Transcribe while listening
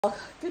Well,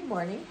 good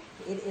morning.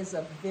 It is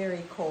a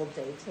very cold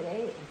day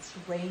today. It's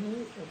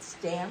rainy, it's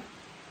damp,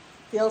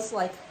 feels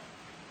like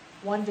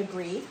 1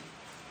 degree,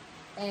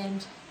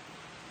 and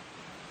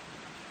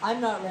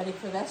I'm not ready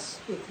for this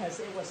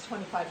because it was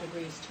 25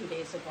 degrees 2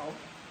 days ago.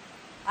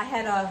 I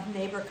had a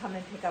neighbor come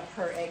and pick up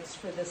her eggs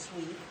for this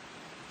week.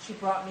 She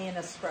brought me an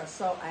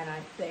espresso, and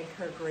I thank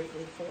her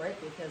greatly for it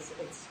because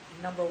it's,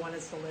 number one,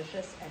 it's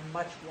delicious and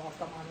much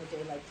welcome on a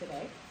day like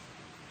today.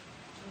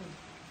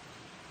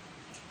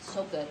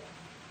 So good.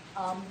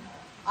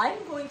 I'm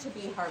going to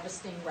be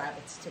harvesting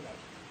rabbits today.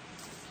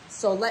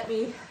 So let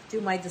me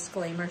do my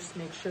disclaimers to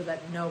make sure that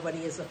nobody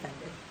is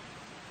offended.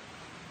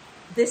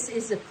 This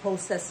is a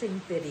processing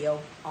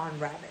video on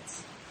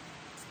rabbits.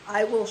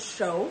 I will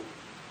show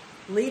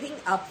leading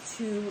up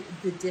to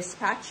the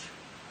dispatch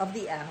of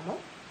the animal.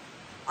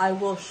 I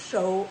will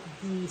show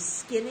the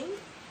skinning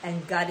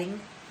and gutting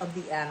of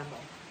the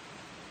animal.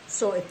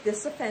 So if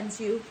this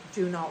offends you,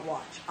 do not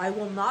watch. I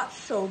will not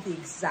show the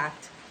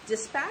exact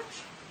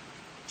dispatch,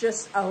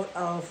 just out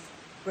of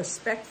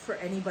respect for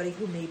anybody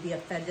who may be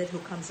offended who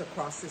comes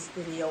across this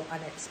video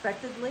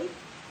unexpectedly.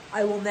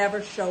 I will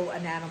never show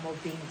an animal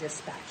being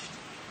dispatched.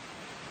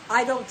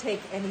 I don't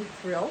take any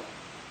thrill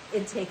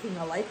in taking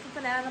the life of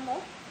an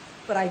animal,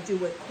 but I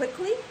do it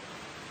quickly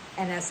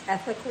and as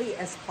ethically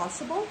as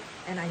possible.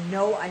 And I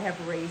know I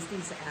have raised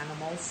these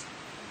animals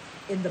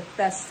in the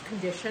best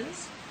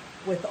conditions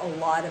with a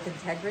lot of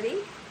integrity,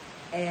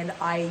 and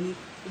I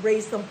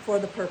raise them for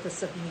the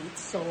purpose of meat.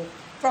 So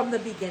from the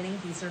beginning,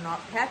 these are not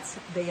pets.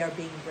 They are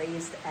being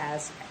raised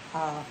as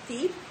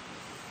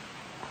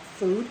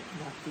food,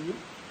 not feed.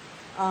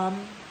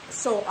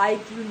 So I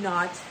do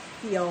not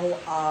feel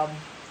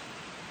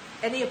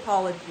any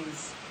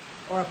apologies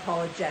or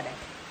apologetic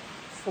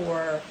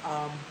for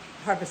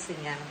harvesting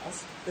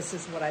animals. This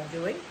is what I'm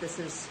doing. This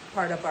is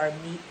part of our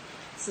meat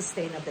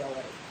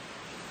sustainability.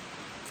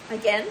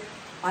 Again,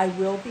 I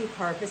will be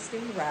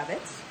harvesting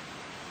rabbits.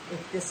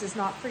 If this is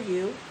not for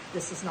you,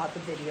 this is not the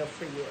video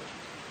for you.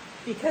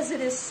 Because it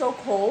is so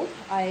cold,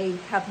 I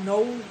have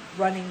no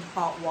running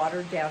hot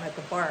water down at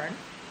the barn.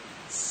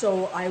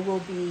 So I will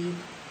be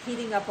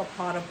heating up a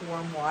pot of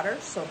warm water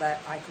so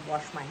that I can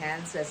wash my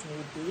hands as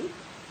need be.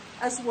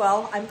 As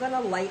well, I'm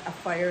gonna light a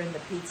fire in the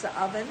pizza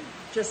oven,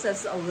 just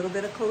as a little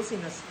bit of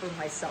coziness for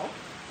myself,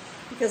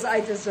 because I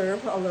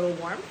deserve a little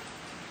warmth.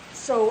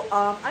 So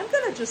I'm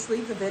gonna just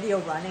leave the video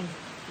running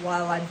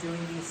while I'm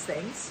doing these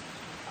things.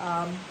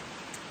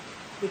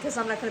 Because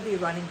I'm not going to be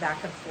running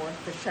back and forth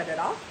to shut it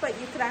off, but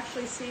you can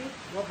actually see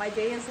what my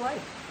day is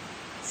like.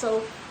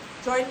 So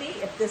join me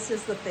if this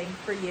is the thing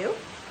for you.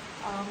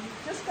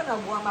 Just going to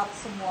warm up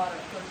some water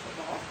first of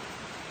all.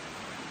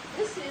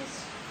 This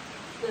is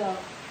the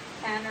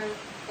canner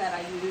that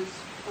I use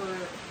for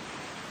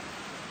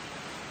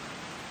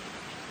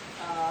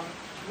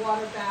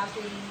water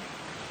bathing.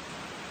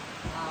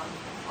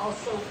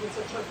 Also, it's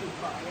a turkey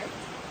fryer,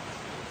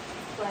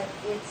 but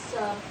it's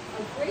a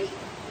great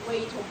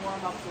way to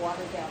warm up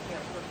water down here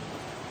for me.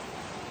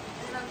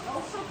 And I'm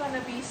also going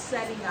to be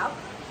setting up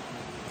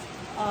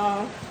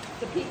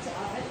the pizza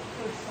oven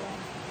for some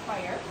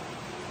fire.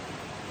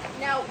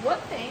 Now,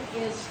 one thing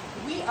is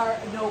we are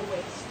no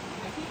waste.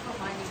 I keep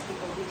reminding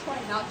people we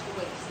try not to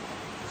waste.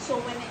 So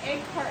when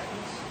egg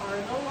cartons are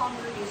no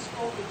longer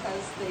useful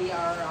because they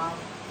are,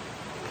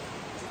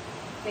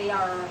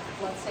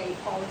 let's say,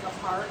 falling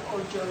apart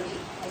or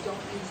dirty, I don't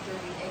use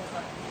dirty egg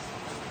cartons.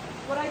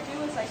 What I do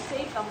is I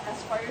save them as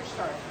fire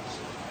starters.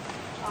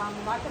 I'm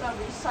not going to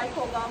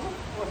recycle them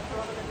or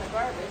throw them in the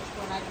garbage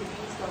when I can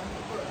use them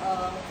for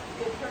a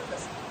good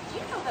purpose. Do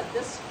you know that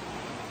this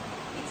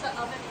pizza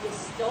oven is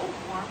still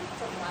warm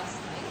from last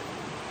night?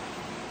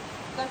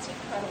 That's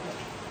incredible.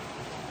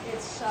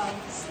 It's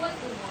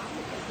slightly warm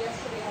because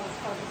yesterday I was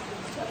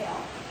harvesting quail.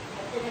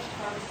 I finished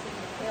harvesting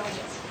the quail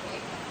yesterday.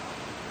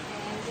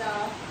 And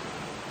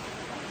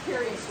I'm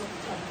curious what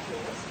the temperature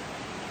is.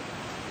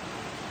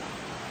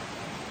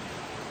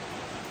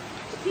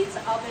 The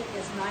pizza oven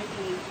is 98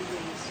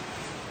 degrees.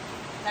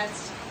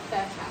 That's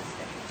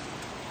fantastic.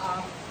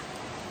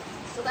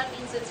 So that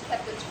means it's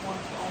kept its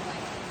warmth all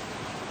night.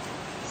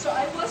 So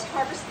I was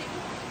harvesting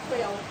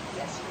quail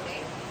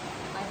yesterday.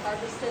 I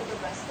harvested the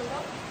rest of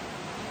them.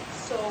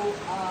 So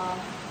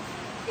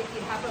if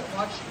you haven't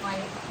watched my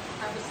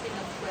harvesting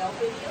of quail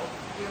video,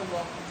 you're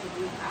welcome to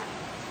do that.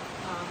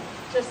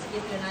 Just to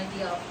give you an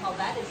idea of how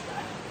that is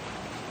done.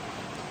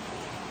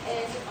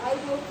 And I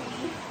will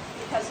be,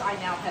 because I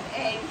now have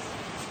eggs,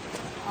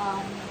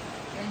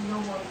 and no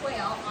more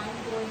quail, I'm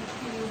going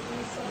to do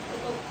some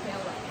pickled quail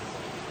eggs.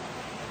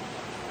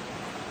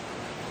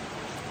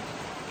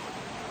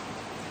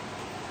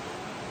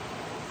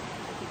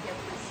 I can get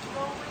this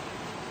going.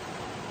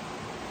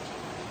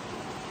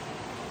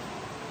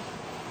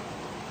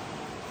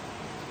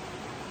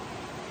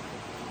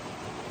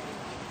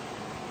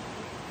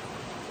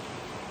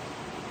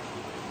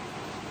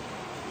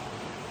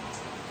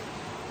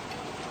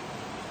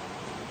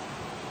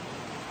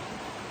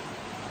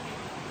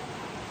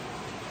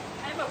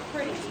 A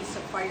pretty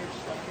decent fire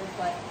starter,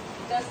 but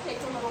it does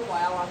take a little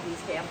while on these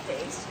damp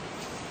days.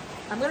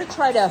 I'm going to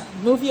try to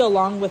move you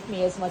along with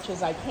me as much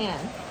as I can.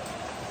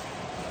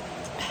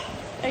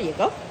 There you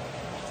go.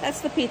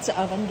 That's the pizza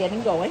oven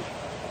getting going.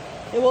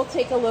 It will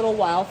take a little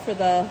while for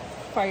the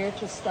fire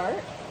to start,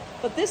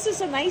 but this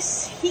is a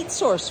nice heat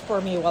source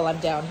for me while I'm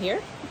down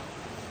here.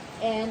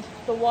 And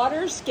the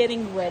water's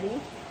getting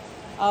ready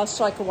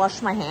so I can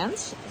wash my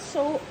hands.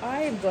 So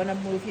I am going to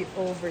move you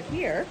over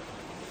here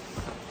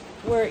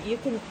where you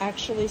can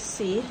actually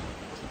see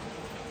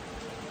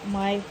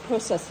my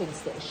processing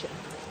station.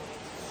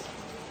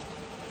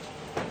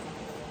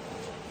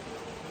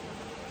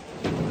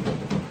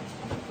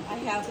 I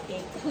have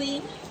a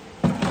clean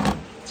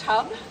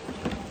tub,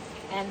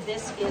 and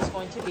this is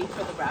going to be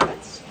for the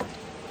rabbits.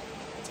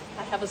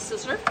 I have a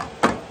scissor.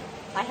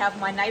 I have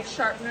my knife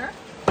sharpener,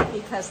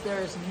 because there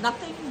is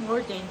nothing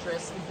more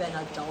dangerous than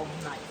a dull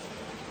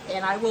knife.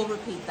 And I will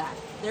repeat that.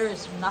 There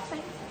is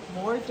nothing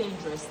more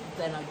dangerous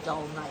than a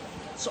dull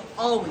knife. So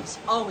always,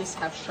 always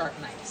have sharp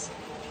knives.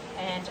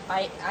 And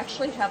I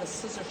actually have a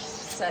scissor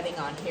setting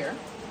on here.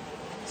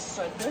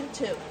 So I'm going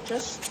to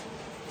just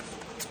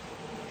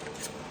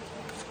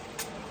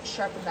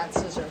sharpen that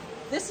scissor.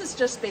 This is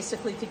just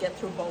basically to get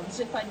through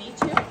bones if I need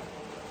to.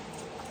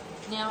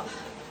 Now,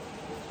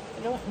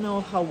 I don't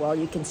know how well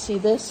you can see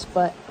this,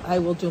 but I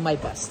will do my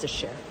best to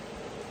share.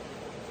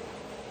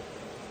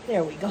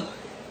 There we go.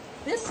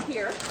 This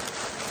here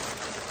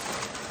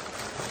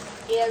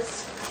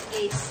is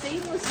a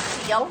stainless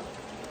steel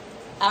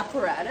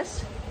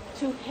apparatus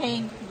to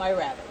hang my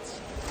rabbits.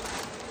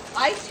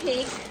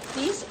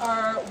 These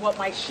are what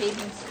my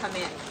shavings come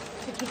in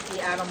to keep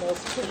the animals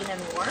clean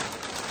and warm.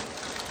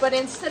 But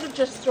instead of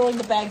just throwing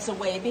the bags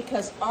away,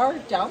 because our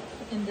dump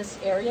in this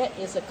area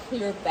is a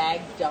clear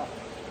bag dump.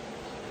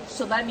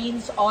 So that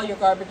means all your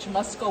garbage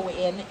must go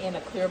in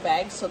a clear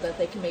bag so that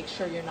they can make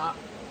sure you're not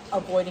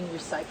avoiding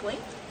recycling.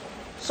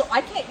 So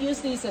I can't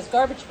use these as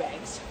garbage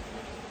bags,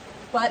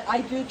 but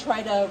I do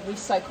try to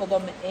recycle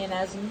them in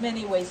as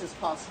many ways as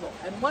possible.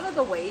 And one of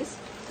the ways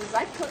is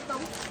I put them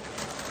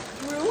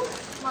through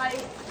my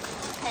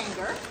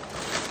hanger.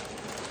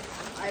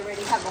 I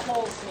already have the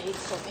holes made,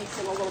 so it makes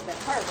it a little bit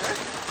harder.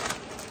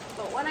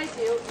 But what I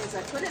do is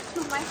I put it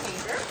through my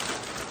hanger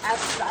as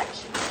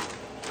such.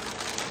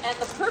 And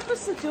the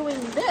purpose of doing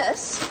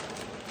this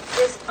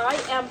is I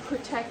am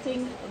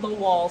protecting the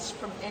walls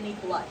from any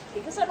blood,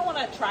 because I don't want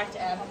to attract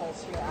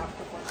animals here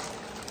afterwards.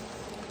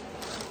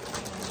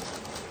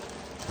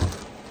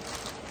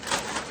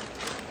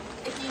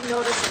 If you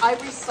notice, I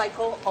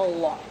recycle a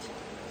lot.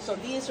 So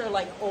these are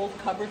like old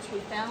cupboards we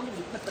found, and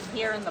we put them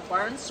here in the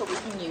barn so we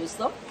can use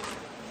them.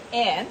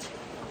 And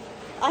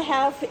I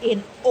have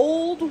an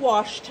old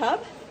wash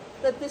tub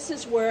that this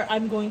is where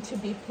I'm going to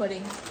be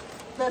putting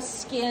the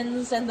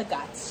skins and the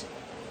guts.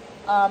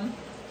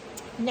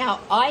 Now,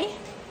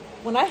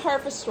 when I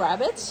harvest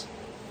rabbits,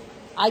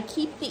 I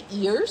keep the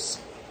ears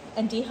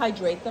and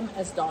dehydrate them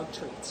as dog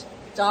treats.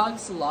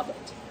 Dogs love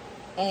it.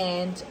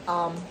 And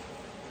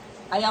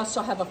I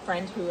also have a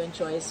friend who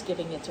enjoys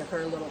giving it to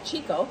her little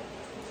Chico,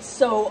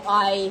 so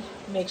I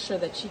make sure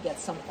that she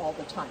gets some all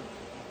the time.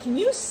 Can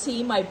you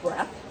see my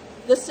breath?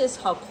 This is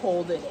how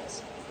cold it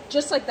is.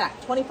 Just like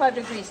that, 25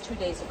 degrees 2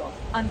 days ago.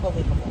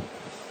 Unbelievable.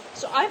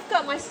 So I've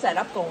got my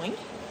setup going.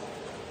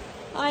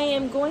 I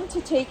am going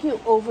to take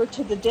you over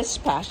to the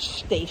dispatch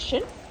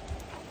station.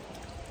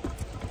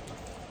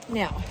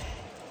 Now,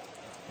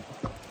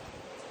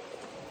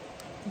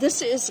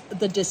 this is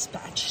the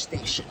dispatch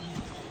station.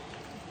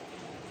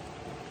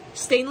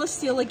 Stainless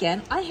steel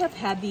again. I have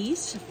had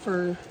these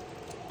for,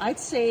 I'd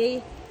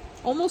say,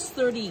 almost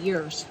 30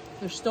 years.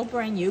 They're still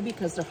brand new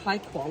because they're high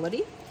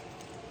quality.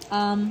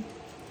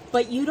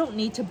 But you don't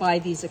need to buy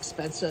these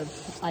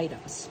expensive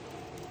items.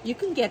 You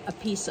can get a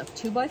piece of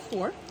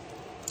 2x4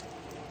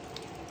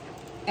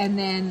 and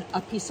then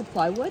a piece of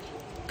plywood,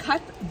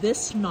 cut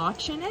this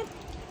notch in it,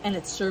 and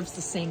it serves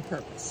the same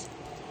purpose.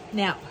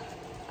 Now,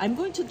 I'm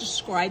going to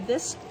describe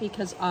this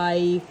because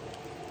I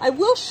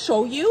will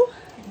show you,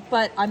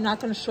 but I'm not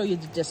going to show you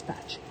the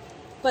dispatch.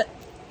 But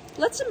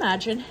let's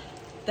imagine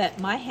that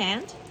my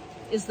hand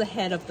is the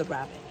head of the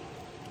rabbit.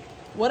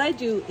 What I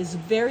do is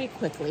very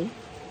quickly,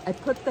 I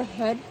put the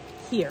head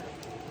here,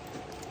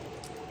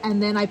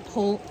 and then I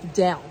pull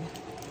down.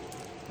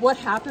 What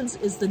happens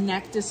is the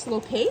neck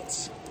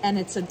dislocates, and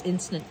it's an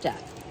instant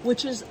death,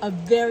 which is a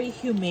very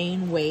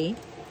humane way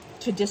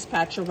to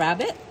dispatch a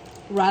rabbit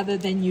rather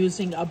than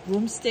using a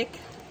broomstick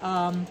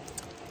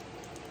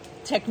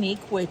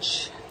technique,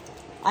 which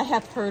I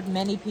have heard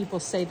many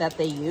people say that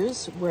they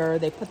use, where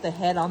they put the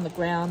head on the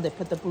ground, they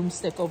put the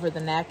broomstick over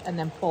the neck, and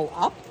then pull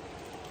up.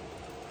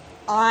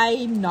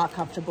 I'm not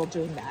comfortable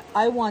doing that.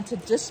 I want to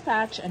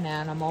dispatch an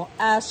animal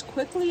as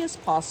quickly as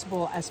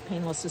possible, as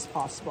painless as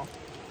possible.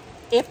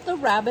 If the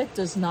rabbit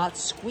does not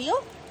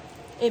squeal,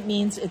 it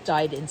means it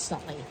died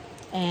instantly.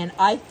 And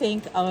I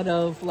think out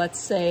of, let's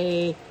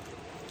say,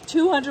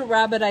 200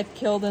 rabbit I've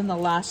killed in the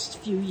last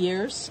few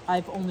years,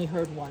 I've only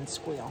heard one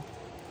squeal,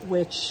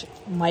 which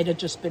might have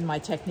just been my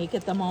technique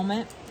at the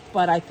moment,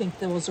 but I think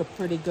those are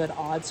pretty good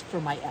odds for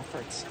my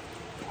efforts.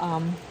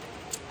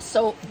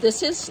 So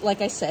this is,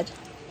 like I said,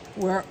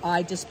 where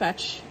I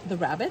dispatch the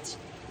rabbits.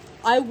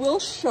 I will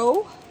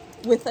show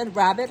with a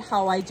rabbit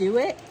how I do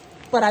it,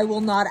 but I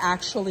will not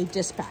actually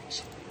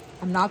dispatch.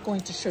 I'm not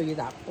going to show you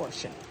that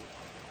portion.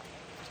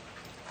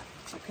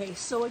 Okay,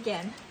 so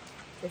again,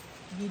 if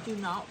you do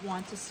not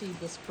want to see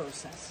this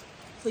process,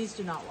 please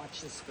do not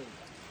watch this video.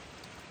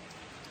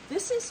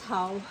 This is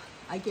how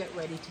I get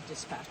ready to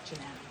dispatch an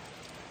animal.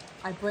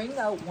 I bring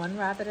out one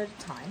rabbit at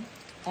a time,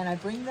 and I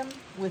bring them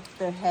with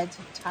their heads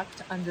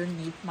tucked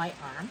underneath my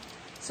arm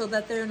so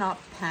that they're not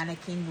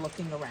panicking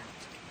looking around.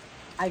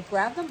 I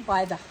grab them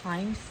by the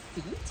hind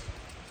feet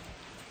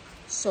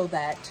so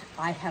that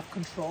I have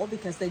control,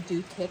 because they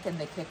do kick and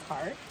they kick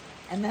hard.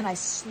 And then I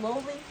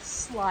slowly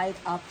slide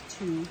up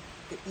to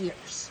the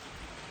ears.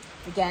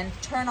 Again,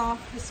 turn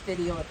off this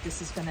video if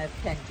this is going to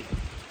offend you.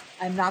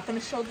 I'm not going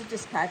to show the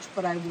dispatch,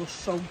 but I will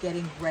show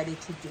getting ready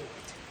to do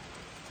it.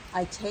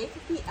 I take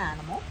the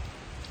animal,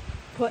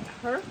 put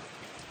her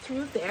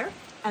through there,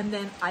 and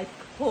then I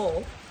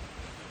pull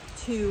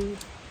to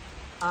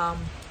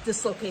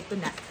dislocate the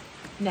neck.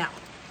 Now,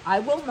 I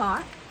will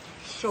not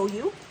show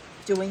you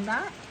doing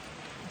that,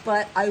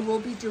 but I will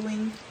be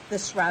doing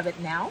this rabbit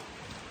now,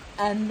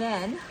 and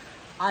then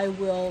I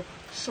will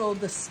show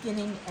the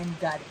skinning and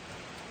gutting.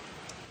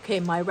 Okay,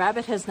 my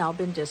rabbit has now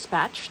been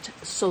dispatched,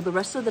 so the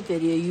rest of the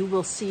video you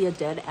will see a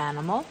dead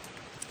animal.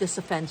 If this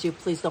offends you,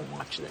 please don't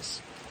watch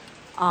this.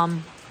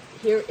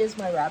 Here is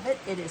my rabbit.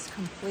 It is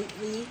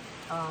completely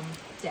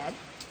dead.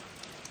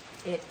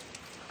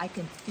 I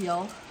can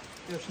feel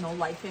there's no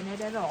life in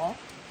it at all.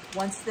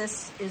 Once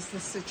this is the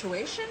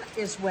situation,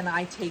 is when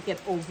I take it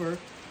over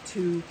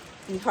to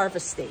the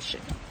harvest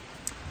station.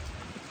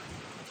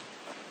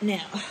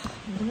 Now,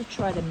 I'm going to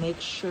try to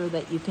make sure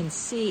that you can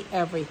see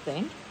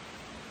everything,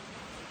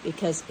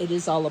 because it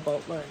is all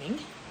about learning. I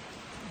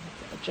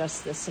have to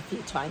adjust this a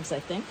few times, I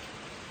think.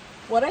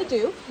 What I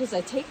do is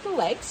I take the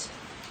legs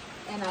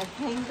and I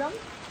hang them.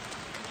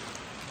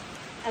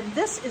 And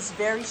this is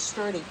very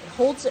sturdy. It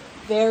holds it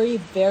very,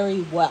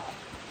 very well.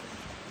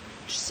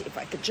 Let's see if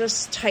I could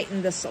just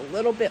tighten this a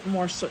little bit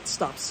more so it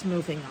stops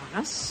moving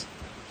on us.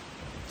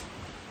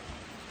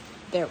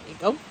 There we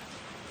go.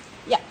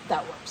 Yeah,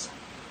 that works.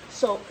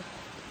 So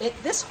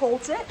this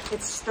holds it,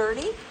 it's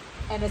sturdy,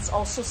 and it's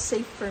also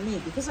safe for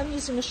me because I'm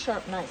using a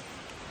sharp knife.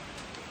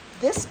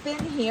 This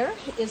bin here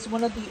is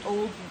one of the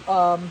old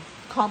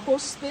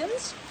compost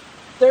bins.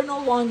 They're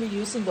no longer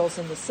using those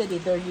in the city.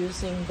 They're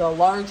using the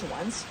large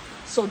ones.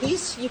 So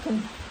these, you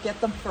can get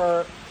them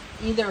for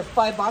either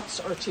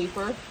 $5 or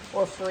cheaper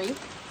or free.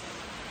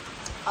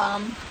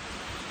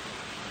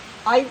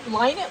 I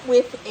line it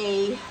with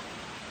a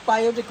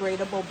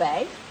biodegradable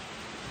bag.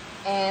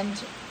 And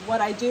what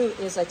I do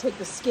is I take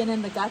the skin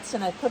and the guts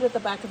and I put it at the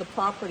back of the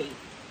property.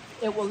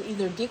 It will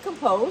either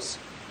decompose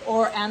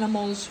or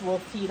animals will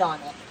feed on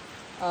it.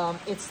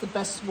 It's the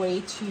best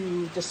way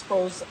to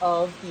dispose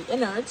of the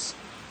innards,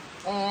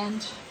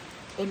 and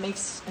it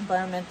makes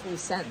environmentally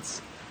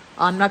sense.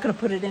 I'm not going to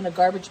put it in a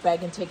garbage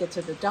bag and take it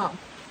to the dump.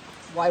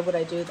 Why would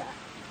I do that?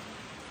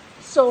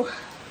 So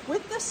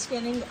with the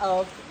skinning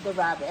of the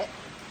rabbit,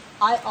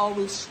 I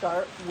always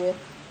start with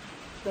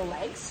the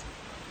legs.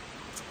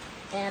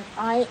 And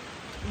I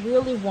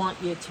really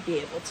want you to be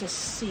able to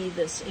see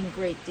this in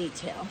great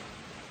detail.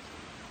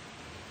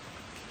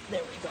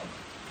 There we go.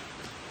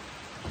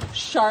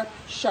 Sharp,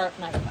 sharp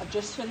knife. I've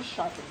just finished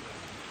sharpening.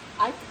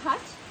 I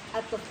cut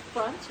at the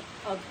front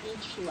of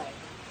each leg.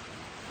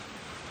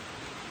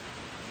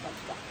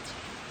 Like that.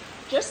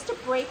 Just to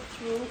break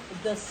through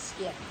the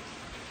skin.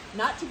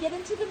 Not to get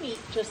into the meat,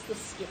 just the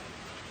skin.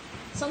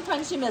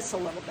 Sometimes you miss a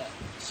little bit.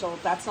 So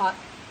that's not,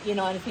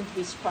 anything to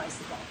be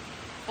surprised about.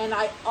 And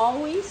I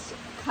always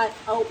cut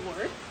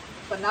outward,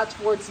 but not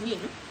towards me,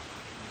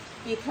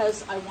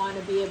 because I want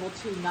to be able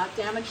to not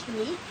damage the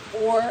meat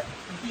or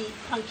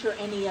puncture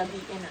any of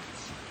the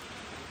innards.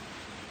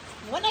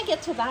 When I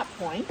get to that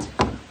point,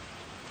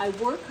 I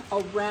work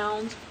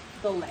around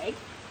the leg.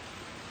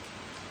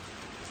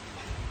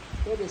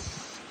 It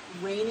is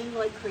raining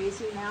like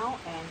crazy now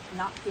and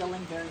not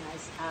feeling very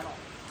nice at all.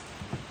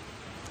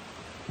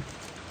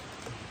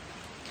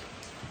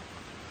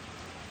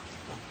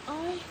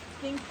 I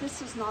think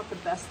this is not the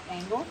best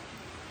angle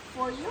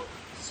for you,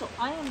 so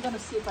I am going to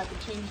see if I can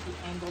change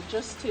the angle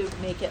just to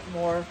make it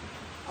more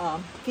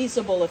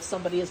feasible if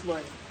somebody is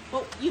learning.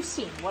 Well, you've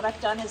seen what I've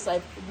done is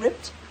I've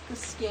ripped the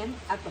skin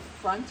at the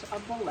front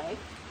of the leg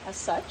as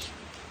such,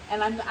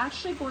 and I'm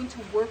actually going to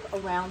work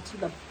around to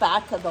the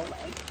back of the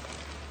leg.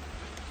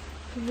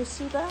 Can you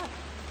see that?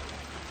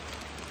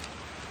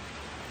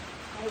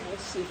 I will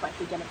see if I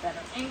can get a better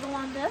angle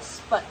on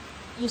this, but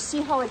you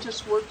see how I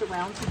just worked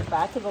around to the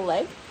back of the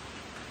leg?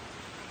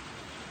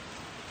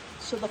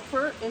 So the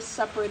fur is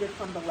separated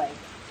from the leg.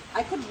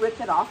 I could rip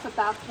it off at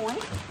that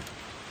point,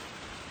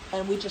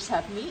 and we just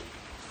have meat,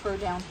 fur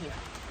down here.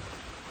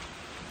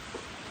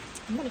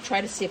 I'm going to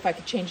try to see if I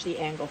can change the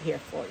angle here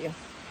for you.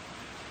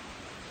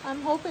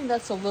 I'm hoping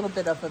that's a little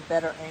bit of a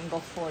better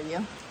angle for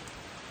you.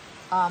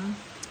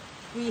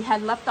 We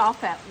had left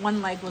off at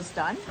one leg was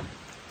done,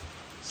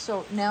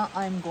 So now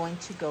I'm going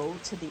to go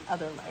to the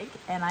other leg,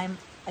 and I'm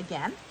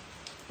again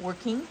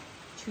working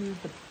to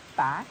the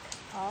back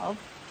of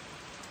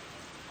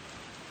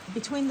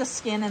between the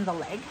skin and the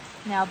leg.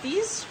 Now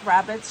these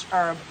rabbits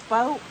are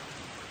about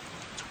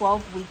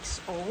 12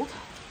 weeks old,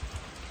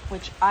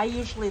 which I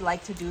usually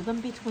like to do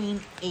them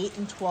between 8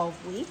 and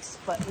 12 weeks,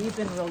 but we've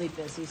been really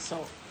busy,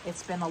 so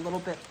it's been a little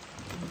bit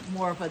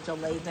more of a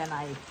delay than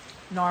I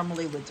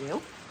normally would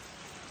do.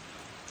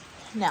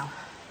 Now,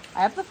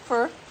 I have the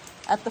fur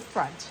at the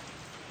front.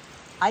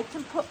 I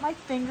can put my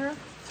finger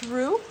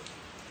through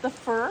the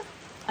fur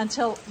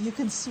until you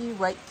can see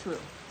right through.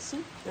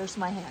 See, there's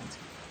my hand.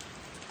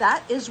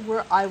 That is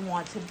where I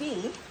want to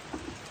be.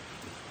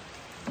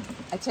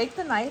 I take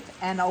the knife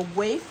and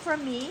away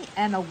from me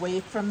and away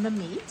from the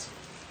meat,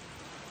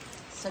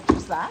 such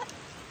as that.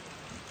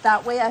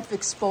 That way I've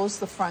exposed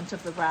the front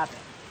of the rabbit.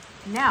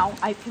 Now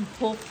I can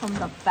pull from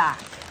the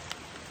back.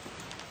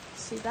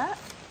 See that?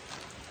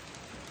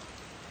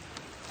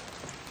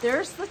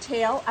 There's the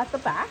tail at the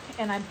back,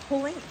 and I'm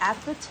pulling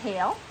at the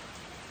tail.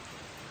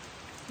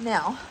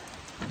 Now,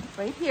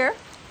 right here,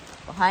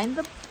 behind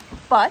the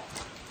butt,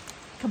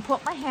 I can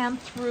put my hand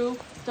through,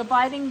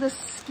 dividing the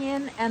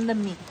skin and the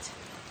meat.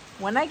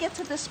 When I get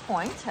to this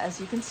point,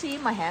 as you can see,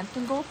 my hand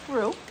can go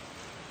through.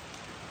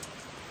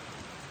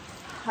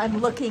 I'm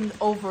looking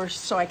over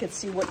so I can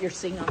see what you're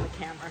seeing on the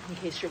camera, in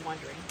case you're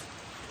wondering.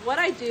 What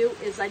I do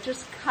is I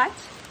just cut,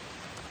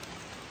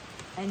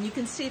 and you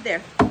can see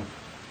there,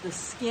 the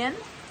skin,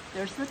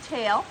 there's the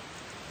tail,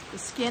 the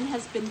skin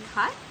has been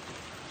cut,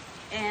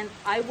 and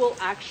I will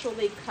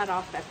actually cut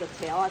off at the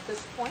tail at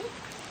this point.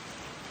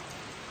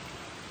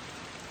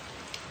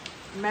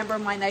 Remember,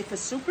 my knife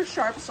is super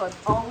sharp, so I'm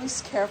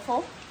always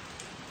careful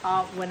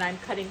when I'm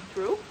cutting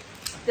through.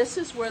 This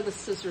is where the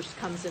scissors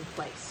comes in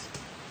place.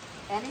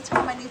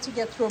 Anytime I need to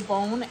get through a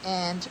bone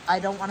and I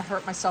don't want to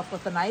hurt myself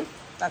with the knife,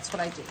 that's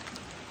what I do.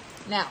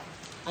 Now,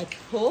 I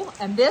pull,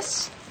 and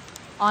this,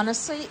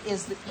 honestly,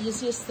 is the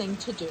easiest thing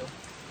to do.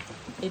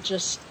 It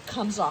just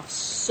comes off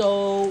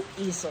so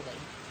easily.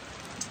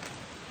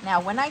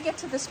 Now, when I get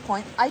to this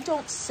point, I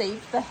don't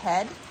save the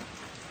head.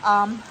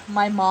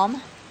 My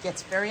mom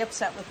gets very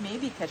upset with me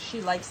because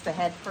she likes the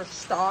head for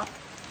stock,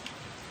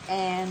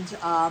 and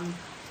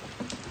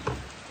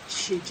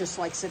she just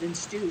likes it in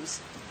stews.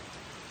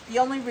 The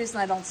only reason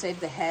I don't save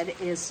the head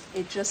is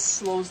it just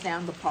slows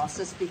down the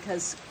process,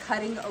 because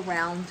cutting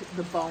around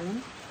the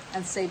bone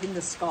and saving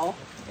the skull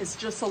is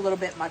just a little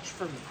bit much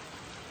for me.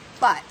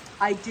 But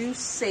I do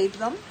save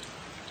them,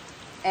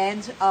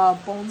 and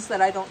bones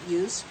that I don't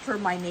use for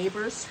my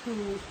neighbors who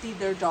feed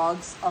their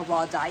dogs a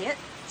raw diet,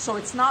 so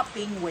it's not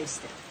being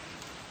wasted.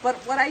 But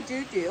what I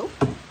do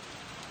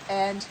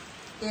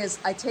is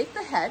I take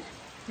the head,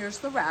 here's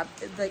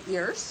the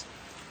ears,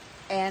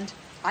 and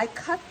I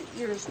cut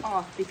the ears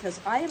off because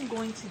I am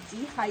going to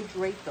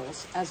dehydrate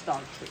those as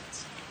dog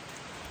treats.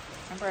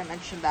 Remember, I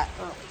mentioned that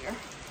earlier.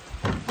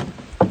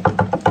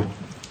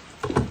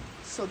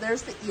 So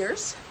there's the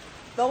ears.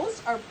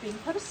 Those are being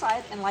put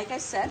aside, and like I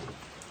said,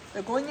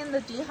 they're going in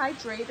the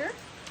dehydrator,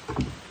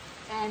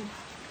 and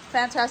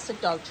fantastic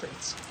dog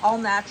treats. All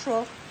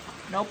natural,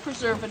 no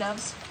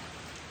preservatives,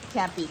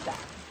 can't beat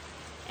that.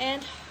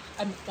 And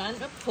I'm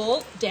gonna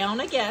pull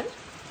down again.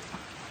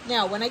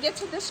 Now, when I get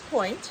to this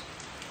point,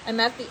 I'm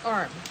at the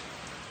arm.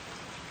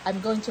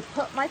 I'm going to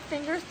put my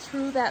finger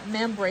through that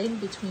membrane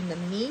between the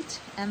meat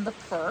and the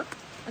fur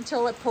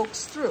until it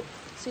pokes through.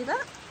 See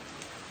that?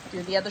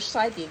 Do the other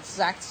side, the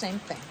exact same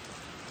thing.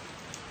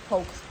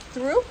 Poke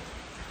through.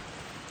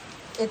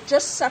 It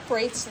just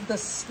separates the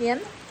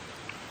skin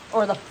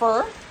or the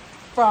fur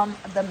from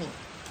the meat.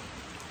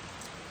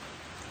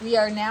 We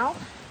are now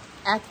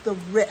at the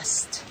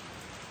wrist.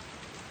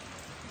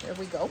 There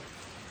we go.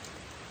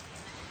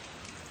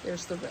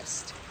 There's the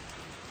wrist.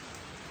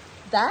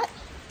 That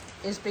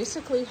is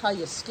basically how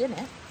you skin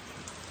it.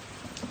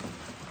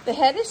 The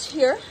head is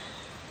here.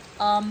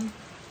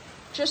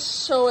 Just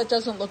so it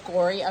doesn't look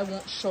gory, I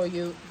won't show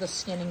you the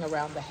skinning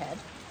around the head.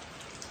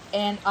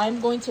 And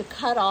I'm going to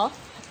cut off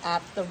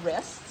at the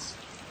wrists.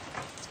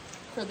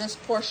 For this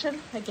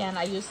portion, again,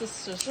 I use the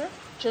scissor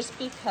just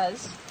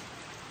because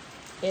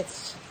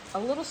it's a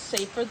little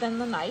safer than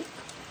the knife.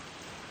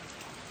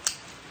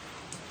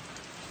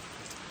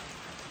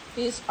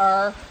 These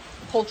are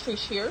poultry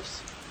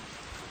shears.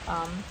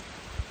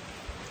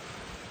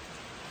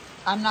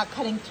 I'm not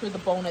cutting through the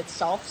bone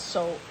itself,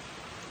 so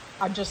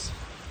I'm just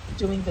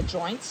doing the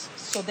joints,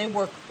 so they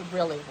work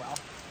really well.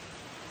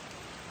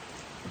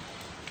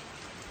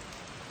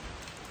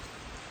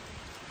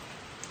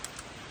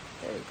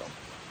 There you go.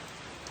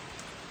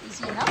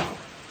 Easy enough.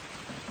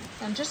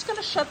 I'm just going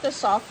to shut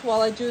this off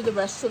while I do the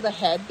rest of the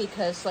head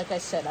because, like I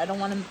said, I don't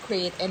want to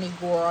create any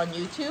gore on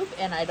YouTube,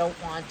 and I don't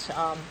want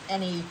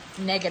any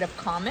negative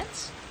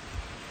comments.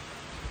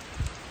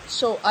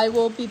 So I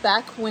will be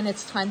back when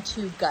it's time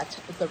to gut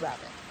the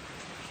rabbit.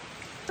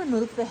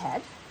 Remove the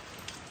head,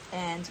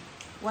 and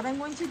what I'm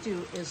going to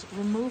do is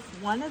remove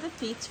one of the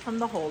feet from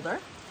the holder,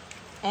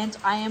 and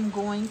I am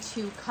going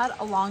to cut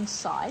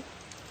alongside.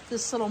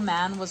 This little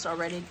man was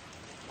already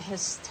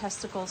his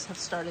testicles have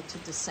started to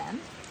descend.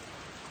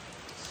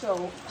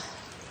 So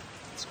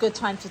it's a good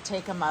time to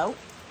take him out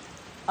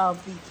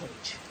of the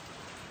cage.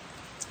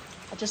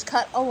 I just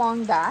cut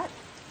along that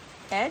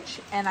edge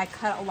and I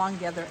cut along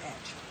the other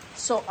edge.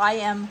 So I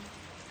am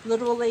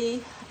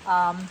literally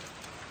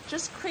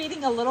just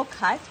creating a little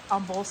cut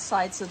on both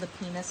sides of the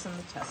penis and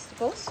the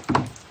testicles.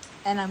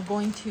 And I'm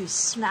going to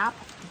snap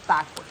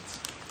backwards.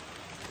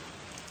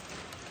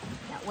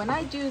 Now, when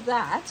I do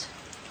that,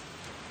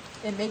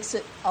 it makes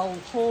it a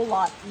whole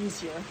lot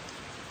easier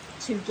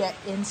to get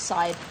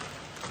inside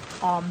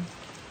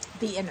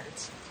the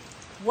innards.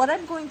 What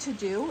I'm going to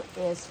do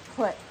is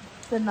put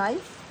the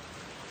knife,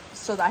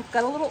 so that I've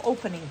got a little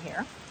opening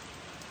here.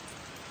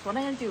 So what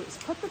I'm going to do is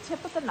put the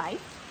tip of the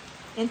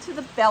knife into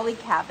the belly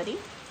cavity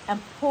and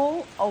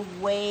pull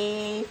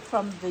away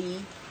from the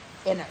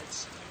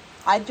innards.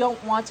 I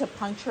don't want to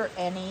puncture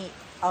any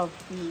of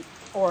the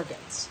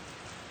organs.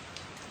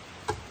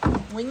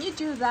 When you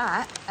do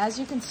that, as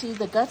you can see,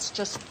 the guts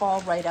just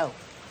fall right out.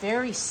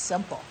 Very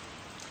simple.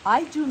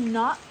 I do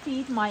not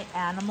feed my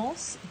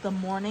animals the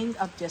morning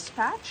of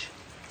dispatch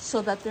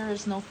so that there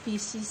is no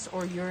feces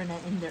or urine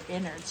in their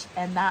innards,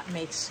 and that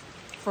makes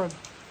for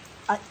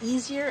an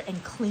easier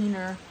and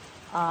cleaner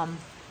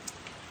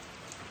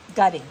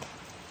gutting.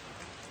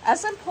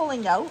 As I'm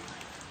pulling out,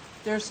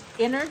 there's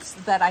innards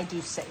that I do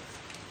save.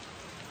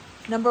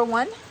 Number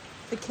one,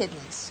 the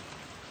kidneys.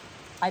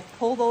 I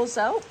pull those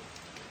out.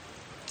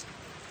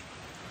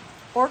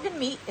 Organ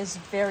meat is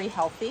very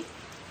healthy,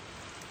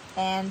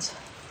 and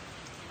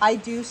I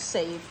do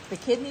save the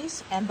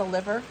kidneys and the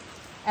liver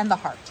and the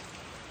heart.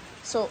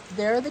 So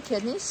there are the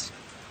kidneys,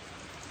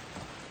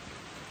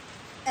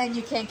 and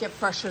you can't get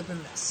fresher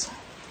than this.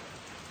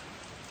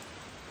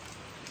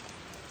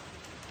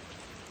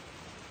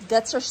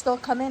 Guts are still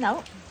coming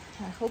out.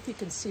 I hope you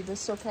can see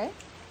this okay.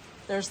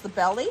 There's the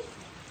belly,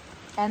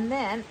 and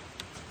then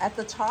at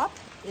the top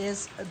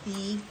is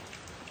the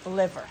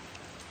liver.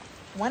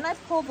 When I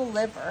pull the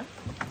liver,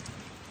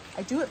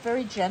 I do it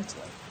very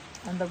gently.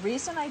 And the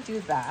reason I do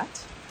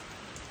that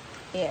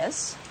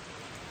is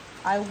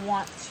I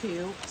want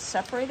to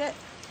separate it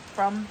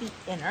from the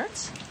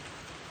innards.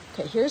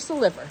 Okay, here's the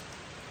liver.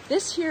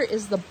 This here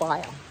is the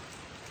bile.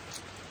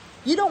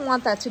 You don't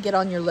want that to get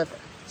on your liver.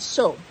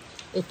 So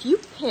if you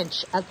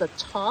pinch at the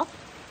top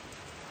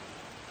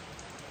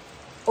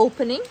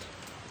opening,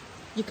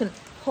 you can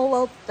pull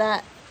out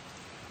that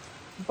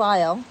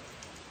bile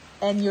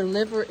and your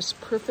liver is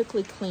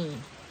perfectly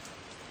clean.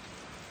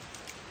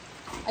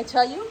 I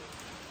tell you,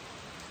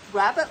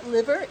 rabbit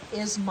liver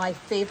is my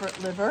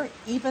favorite liver,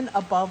 even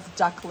above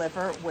duck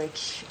liver,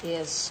 which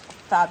is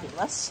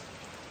fabulous.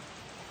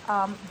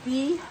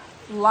 The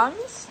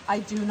lungs, I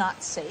do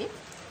not save.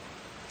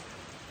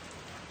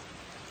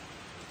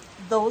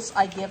 Those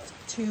I give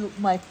to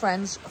my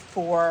friends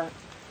for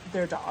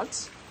their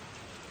dogs.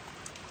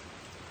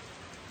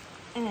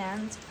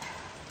 And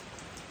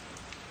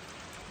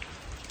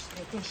just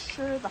making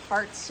sure the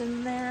heart's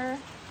in there.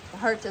 The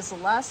heart is the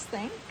last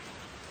thing.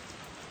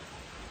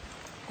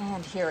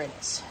 And here it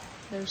is.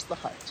 There's the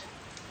heart.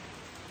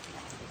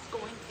 It's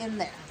going in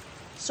there.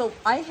 So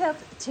I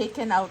have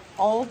taken out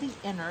all the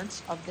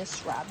innards of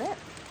this rabbit.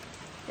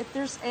 If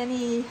there's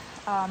any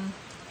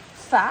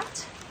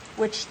fat,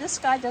 which this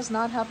guy does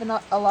not have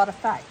a lot of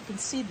fat. You can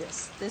see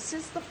this. This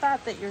is the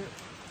fat that your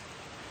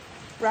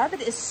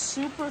rabbit is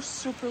super,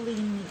 super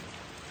lean meat.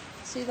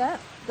 See that?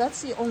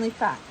 That's the only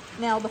fat.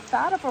 Now, the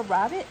fat of a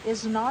rabbit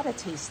is not a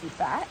tasty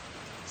fat,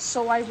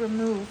 so I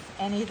remove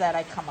any that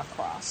I come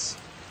across.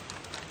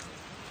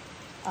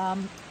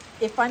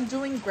 If I'm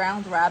doing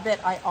ground rabbit,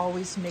 I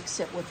always mix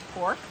it with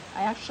pork.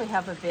 I actually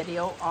have a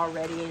video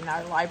already in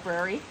our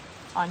library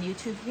on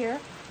YouTube here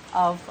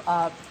of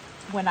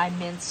when I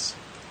mince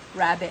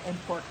rabbit and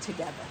pork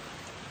together.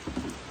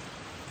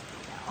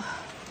 Now,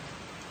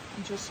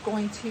 I'm just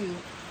going to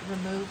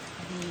remove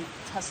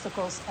the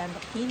testicles and the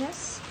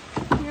penis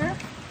here.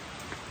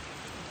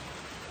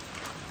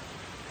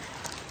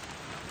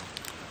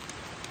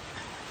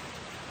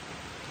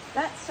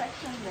 That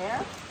section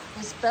there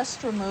is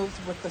best removed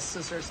with the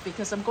scissors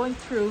because I'm going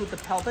through the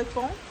pelvic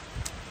bone.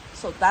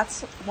 So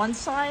that's one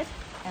side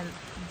and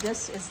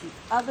this is the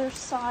other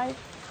side,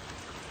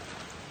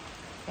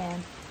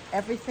 and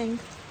everything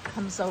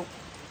comes out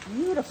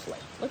beautifully.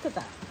 Look at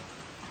that.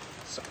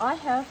 So I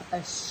have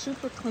a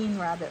super clean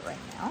rabbit right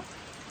now.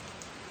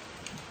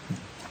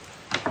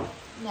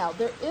 Now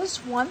there is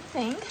one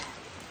thing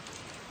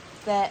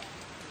that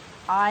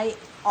I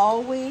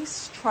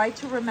always try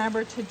to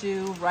remember to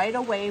do right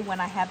away when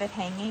I have it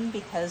hanging,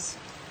 because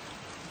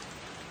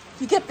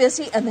you get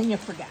busy and then you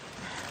forget.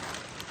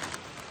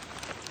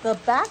 The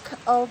back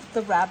of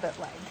the rabbit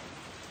leg,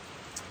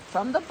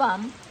 from the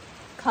bum,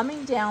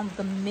 coming down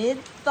the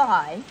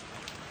mid-thigh,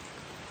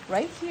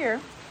 right here,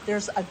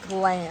 there's a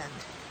gland.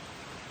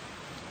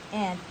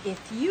 And if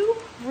you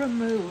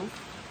remove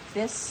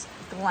this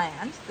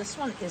gland, this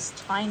one is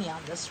tiny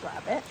on this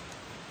rabbit,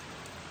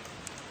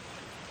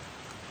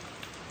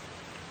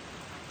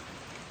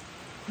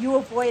 you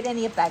avoid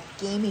any of that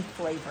gamey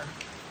flavor.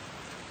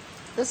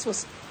 This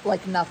was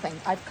like nothing.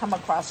 I've come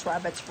across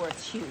rabbits where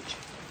it's huge.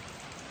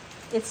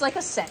 It's like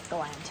a scent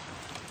gland.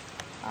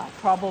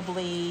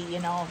 Probably, you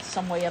know,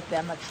 some way of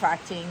them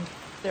attracting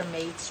their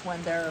mates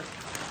when they're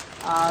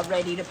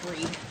ready to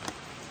breed.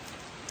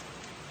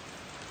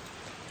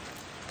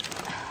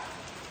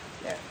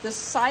 There. This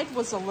side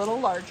was a little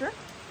larger.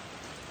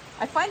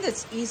 I find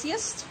it's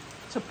easiest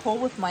to pull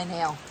with my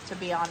nail, to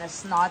be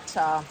honest, not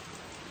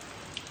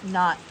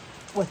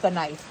with a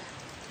knife.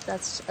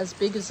 That's as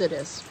big as it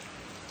is.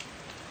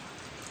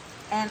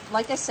 And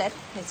like I said,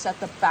 it's at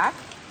the back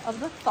of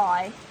the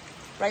thigh,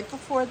 right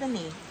before the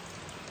knee.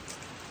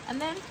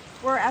 And then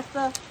we're at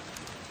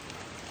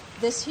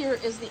this here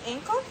is the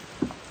ankle.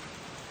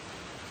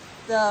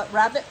 The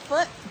rabbit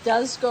foot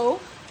does go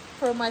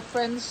for my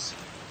friend's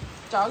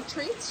dog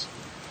treats.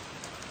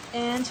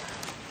 And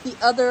the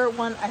other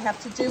one, I have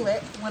to do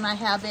it when I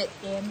have it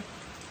in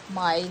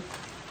my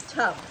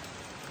tub.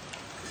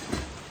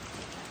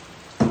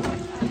 I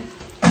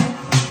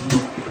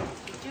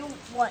do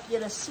want you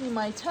to see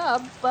my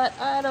tub, but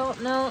I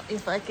don't know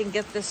if I can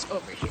get this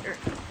over here.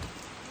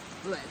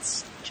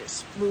 Let's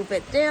just move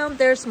it down.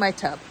 There's my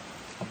tub.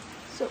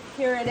 So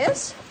here it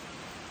is.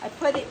 I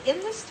put it in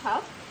this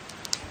tub,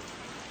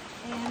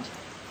 and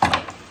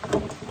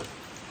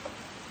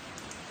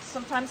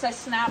sometimes I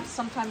snap,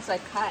 sometimes I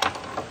cut.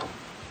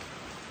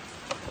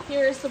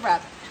 Here is the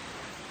rabbit.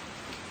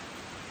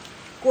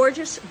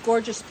 Gorgeous,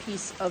 gorgeous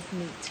piece of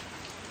meat.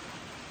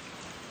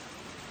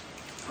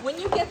 When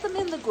you get them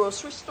in the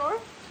grocery store,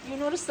 you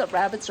notice that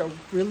rabbits are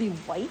really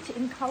white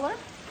in color.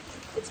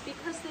 It's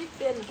because they've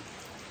been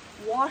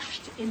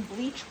washed in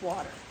bleach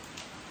water.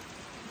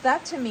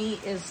 That to me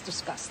is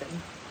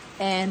disgusting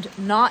and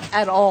not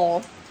at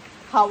all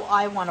how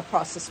I want to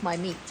process my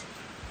meat.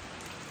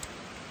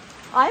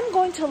 I'm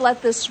going to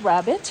let this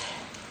rabbit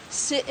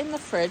sit in the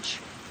fridge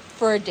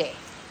for a day,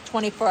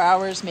 24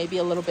 hours, maybe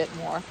a little bit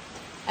more.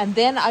 And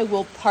then I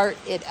will part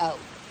it out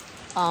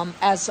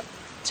as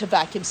to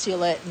vacuum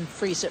seal it and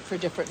freeze it for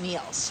different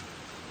meals.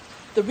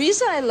 The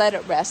reason I let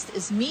it rest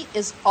is meat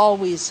is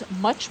always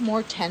much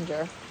more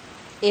tender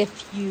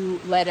if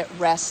you let it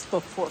rest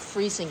before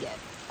freezing it.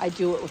 I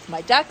do it with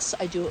my ducks,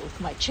 I do it with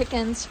my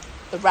chickens,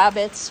 the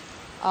rabbits.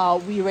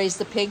 We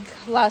raised a pig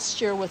last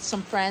year with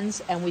some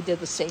friends and we did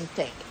the same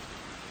thing.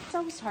 As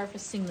I was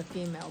harvesting the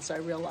females, I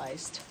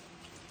realized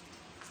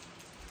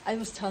I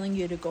was telling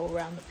you to go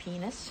around the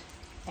penis,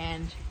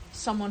 and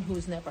someone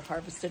who's never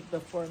harvested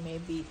before may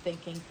be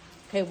thinking,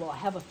 okay, well, I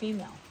have a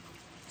female,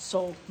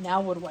 so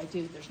now what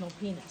do? There's no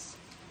penis.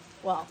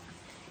 Well,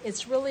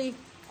 it's really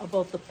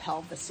about the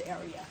pelvis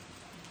area.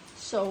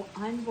 So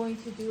I'm going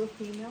to do a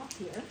female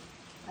here.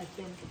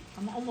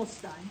 I'm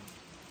almost done.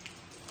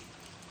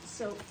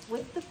 So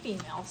with the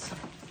females,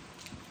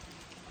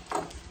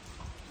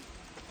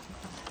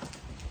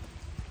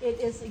 it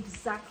is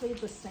exactly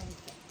the same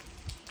thing.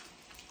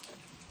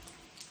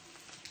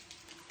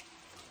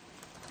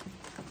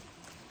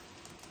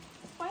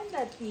 I find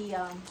that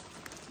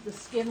the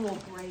skin will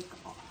break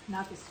off.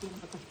 Not the skin,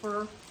 but the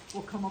fur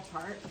will come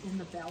apart in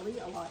the belly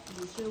a lot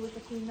easier with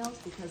the females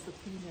because the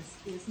penis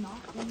is not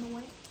in the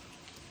way.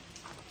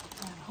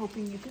 I'm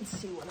hoping you can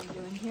see what I'm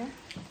doing here.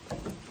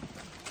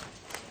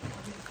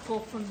 Pull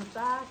from the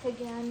back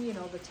again, you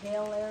know, the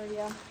tail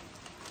area.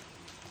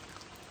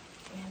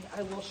 And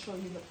I will show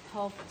you the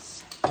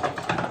pelvis.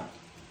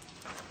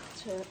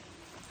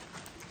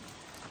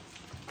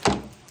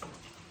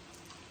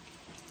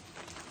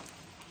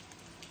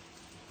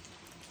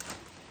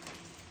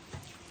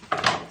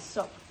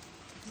 So,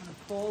 I'm going to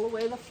pull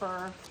away the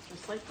fur,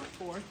 just like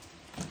before.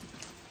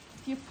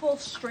 If you pull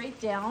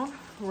straight down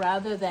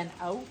rather than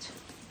out,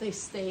 they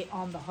stay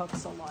on the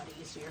hooks a lot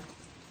easier.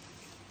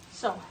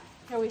 So,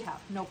 here we have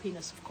no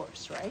penis, of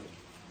course, right?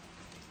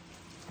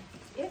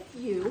 If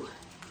you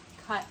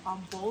cut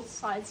on both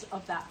sides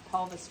of that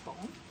pelvis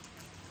bone,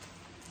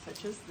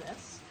 such as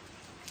this,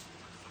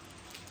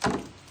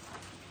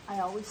 I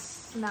always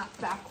snap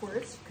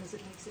backwards because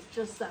it makes it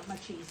just that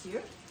much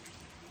easier.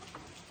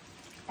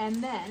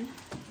 And then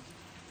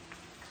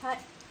cut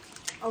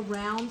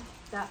around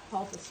that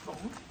pelvis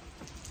bone.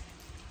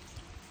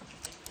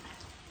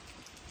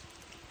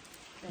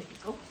 There you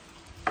go.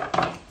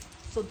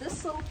 So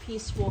this little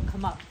piece will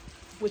come up,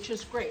 which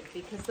is great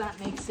because that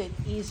makes it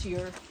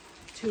easier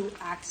to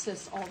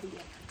access all the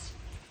innards.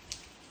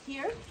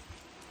 Here,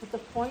 put the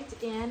point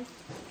in,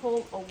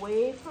 pull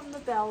away from the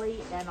belly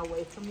and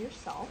away from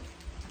yourself.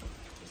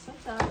 Just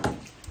like that.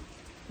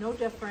 No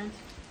different.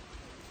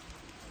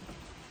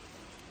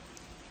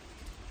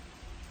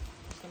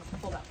 Just going to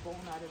pull that bone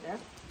out of there.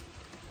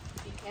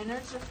 The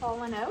innards are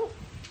falling out.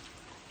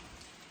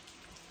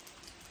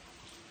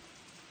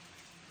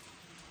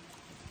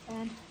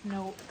 And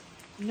no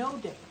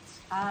difference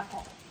at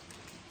all.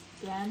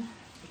 Again,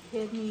 the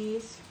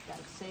kidneys,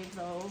 gotta save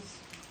those.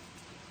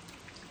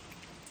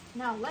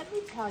 Now let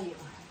me tell you,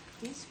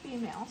 these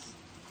females,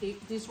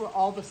 these were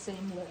all the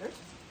same litter,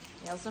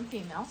 males and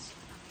females.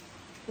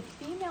 The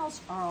females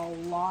are a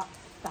lot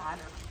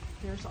fatter.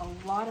 There's a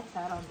lot of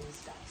fat on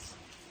these guys.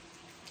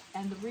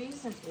 And the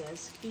reason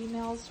is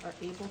females are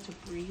able to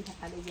breed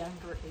at a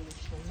younger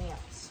age than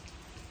males.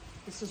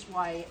 This is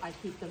why I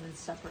keep them in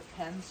separate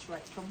pens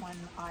right from when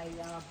I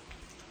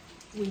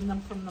wean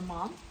them from the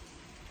mom.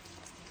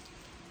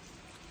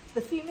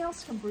 The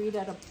females can breed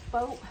at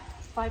about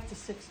 5 to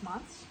 6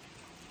 months.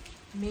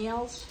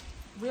 Males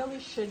really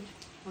should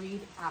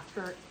breed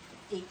after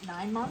 8,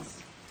 9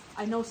 months.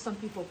 I know some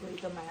people breed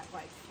them at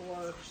like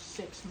 4,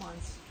 6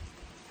 months.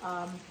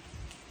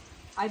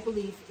 I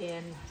believe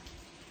in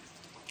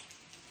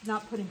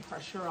not putting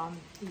pressure on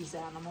these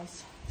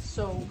animals.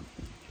 So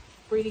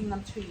breeding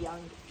them too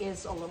young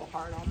is a little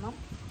hard on them.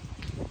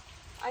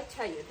 I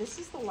tell you, this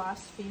is the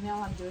last female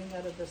I'm doing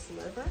out of this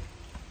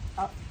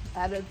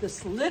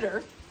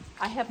litter.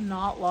 I have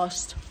not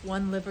lost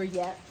one liver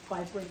yet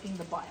by breaking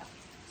the bile.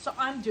 So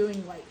I'm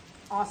doing like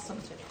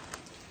awesome today.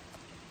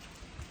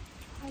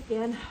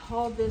 Again,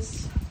 all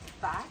this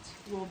fat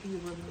will be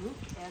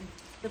removed, and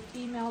the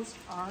females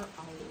are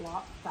a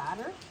lot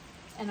fatter.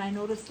 And I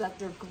noticed that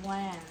their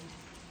gland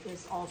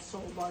is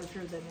also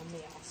larger than the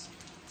males.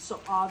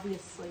 So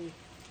obviously,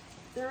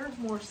 they're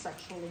more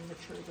sexually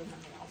mature than the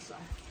males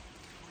are.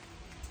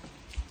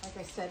 Like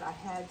I said, I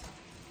had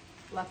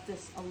left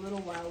this a little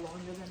while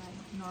longer than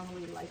I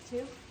normally like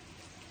to.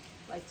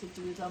 Like to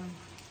do them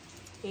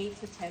 8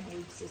 to 10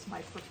 weeks is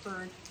my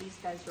preferred. These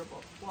guys are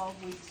about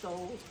 12 weeks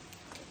old.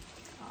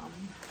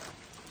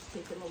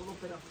 Taking a little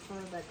bit of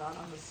fur that got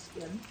on the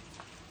skin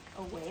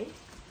away.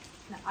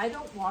 Now, I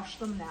don't wash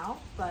them now,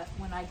 but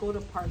when I go to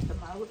part them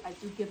out, I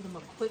do give them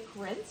a quick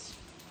rinse,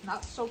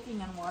 not soaking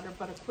in water,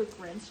 but a quick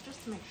rinse,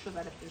 just to make sure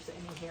that if there's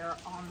any hair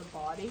on the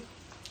body,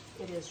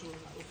 it is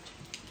removed.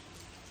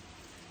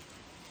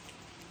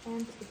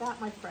 And that,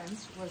 my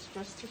friends, was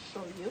just to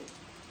show you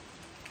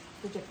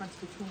the difference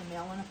between a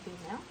male and a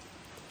female.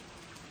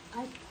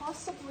 I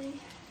possibly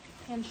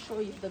can show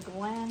you the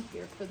gland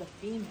here for the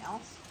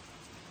females.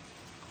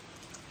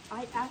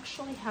 I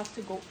actually have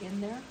to go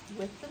in there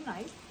with the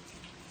knife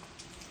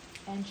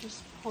and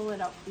just pull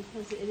it out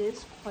because it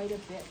is quite a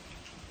bit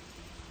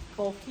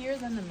bulkier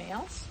than the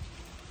males.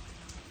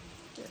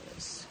 There it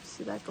is.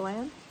 See that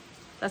gland?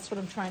 That's what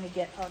I'm trying to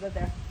get out of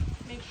there.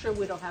 Make sure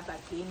we don't have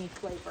that gamey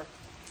flavor.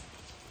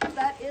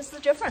 That is the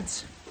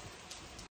difference.